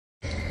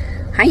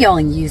Hi y'all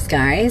and yous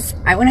guys.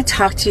 I want to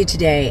talk to you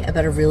today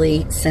about a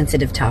really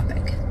sensitive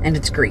topic, and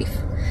it's grief.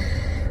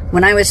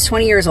 When I was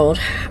 20 years old,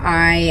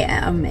 I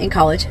am in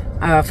college.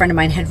 A friend of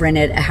mine had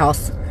rented a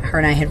house. Her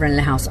and I had rented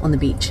a house on the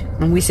beach.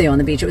 When we say on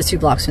the beach, it was 2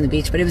 blocks from the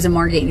beach, but it was in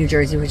Margate, New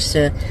Jersey, which is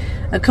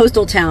a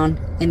coastal town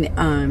in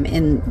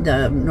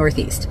the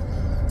Northeast.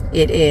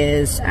 It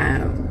is,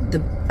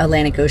 the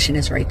Atlantic Ocean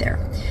is right there.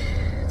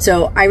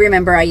 So I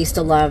remember I used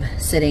to love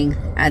sitting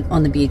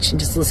on the beach and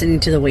just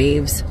listening to the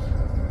waves.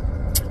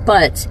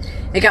 But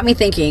it got me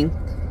thinking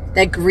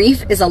that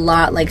grief is a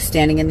lot like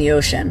standing in the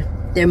ocean.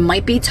 There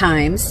might be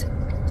times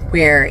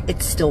where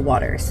it's still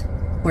waters,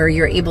 where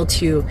you're able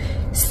to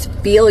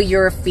feel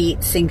your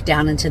feet sink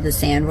down into the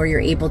sand, where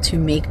you're able to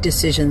make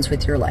decisions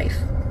with your life.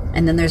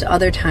 And then there's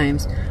other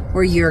times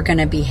where you're going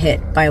to be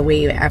hit by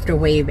wave after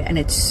wave, and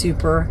it's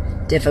super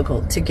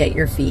difficult to get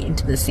your feet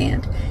into the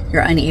sand.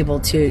 You're unable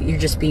to, you're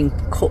just being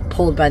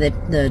pulled by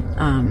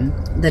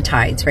the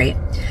tides, right?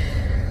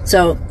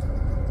 So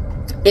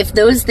if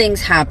those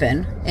things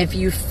happen, if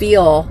you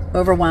feel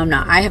overwhelmed,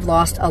 now I have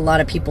lost a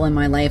lot of people in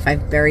my life.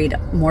 I've buried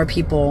more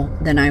people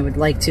than I would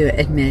like to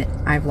admit.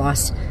 I've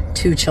lost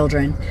 2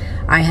 children.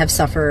 I have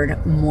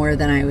suffered more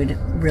than I would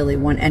really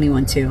want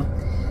anyone to.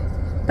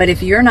 But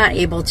if you're not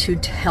able to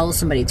tell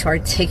somebody, to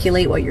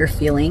articulate what you're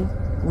feeling,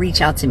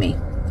 reach out to me.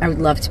 I would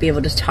love to be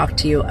able to talk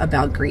to you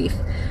about grief,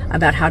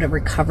 about how to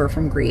recover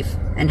from grief,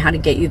 and how to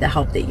get you the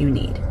help that you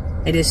need.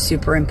 It is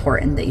super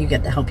important that you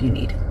get the help you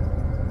need.